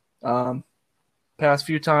 Past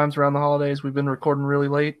few times around the holidays, we've been recording really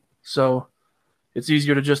late, so it's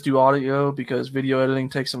easier to just do audio because video editing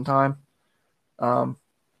takes some time.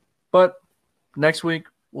 But next week,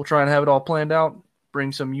 we'll try and have it all planned out,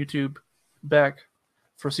 bring some YouTube back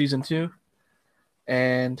for season 2.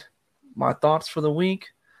 And my thoughts for the week,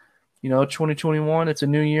 2021, it's a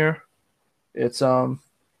new year. It's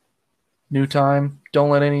new time.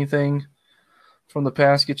 Don't let anything from the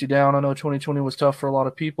past get you down. I know 2020 was tough for a lot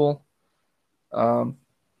of people. But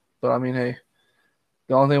I mean, hey,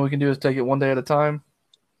 the only thing we can do is take it one day at a time.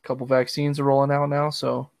 A couple vaccines are rolling out now,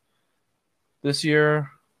 so this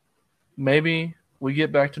year maybe we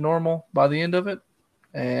get back to normal by the end of it,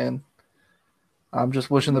 and I'm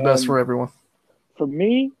just wishing the best for everyone. For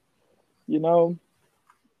me, new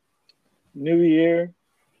year.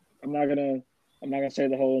 I'm not gonna say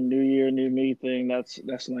the whole new year, new me thing. That's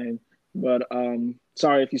lame. But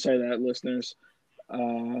sorry if you say that, listeners.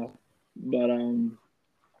 But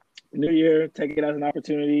new year, take it as an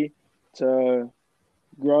opportunity to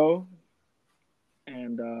grow.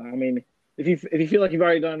 And I mean, if you feel like you've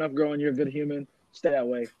already done enough growing, you're a good human. Stay that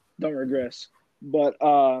way. Don't regress. But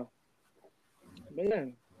yeah,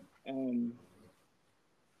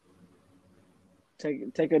 take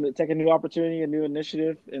a new opportunity, a new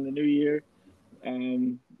initiative in the new year,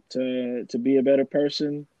 to be a better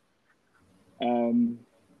person.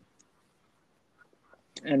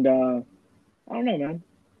 And I don't know, man.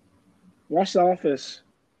 Watch The Office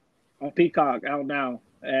on Peacock out now,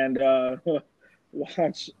 and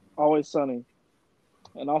watch Always Sunny.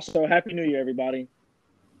 And also, Happy New Year, everybody.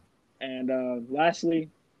 And lastly,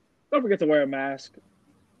 don't forget to wear a mask.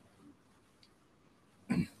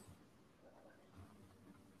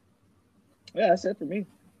 Yeah, that's it for me.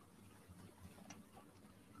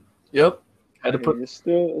 Yep. We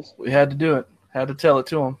had to do it. Had to tell it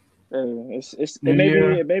to them. It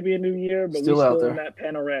may be a new year, but we're still in that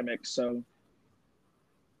panoramic. So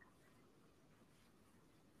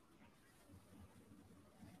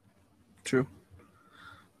true.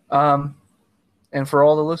 And for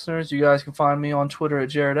all the listeners, you guys can find me on Twitter at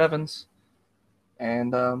Jared Evans.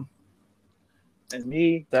 And And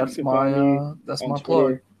me, that's you can find me my on plug.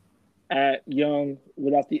 Twitter at Young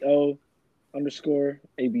without the O _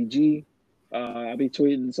 ABG. I'll be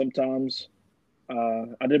tweeting sometimes.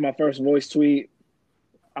 I did my first voice tweet.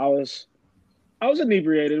 I was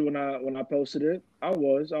inebriated when I posted it.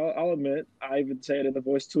 I'll admit. I even said it in the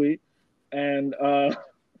voice tweet. And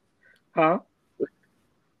huh?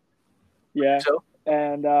 Yeah. So,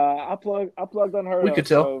 And I plugged Unheard we Of. could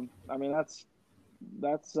tell. So I mean that's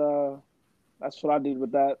what I did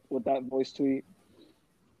with that voice tweet.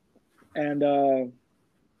 And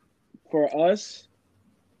for us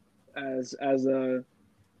as a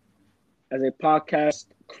podcast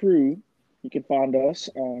crew, you can find us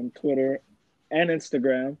on Twitter and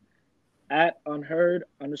Instagram at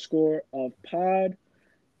unheard_of_pod.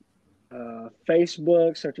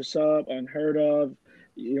 Facebook, search us up, Unheard Of.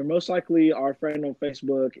 You're most likely our friend on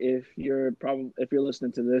Facebook if you're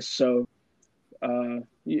listening to this. So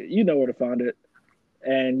you know where to find it.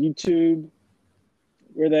 And YouTube,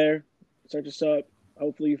 we're there. Search us up.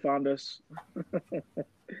 Hopefully you found us.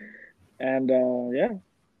 And yeah,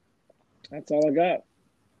 that's all I got.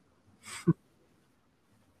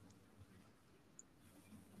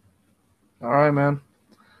 All right, man.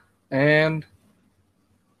 And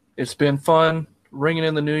it's been fun ringing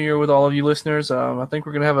in the new year with all of you listeners. I think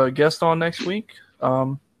we're going to have a guest on next week,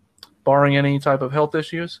 barring any type of health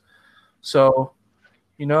issues. So,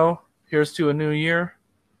 here's to a new year.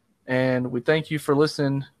 And we thank you for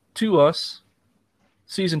listening to us,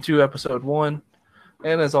 Season 2, Episode 1.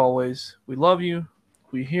 And as always, we love you,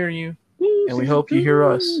 we hear you, and we hope you hear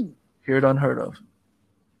us here at Unheard Of.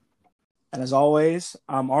 And as always,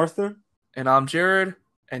 I'm Arthur. And I'm Jared,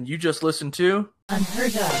 and you just listened to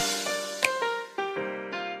Unheard Of.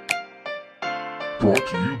 Brought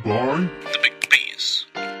to you by The Big Bees.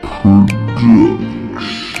 Good.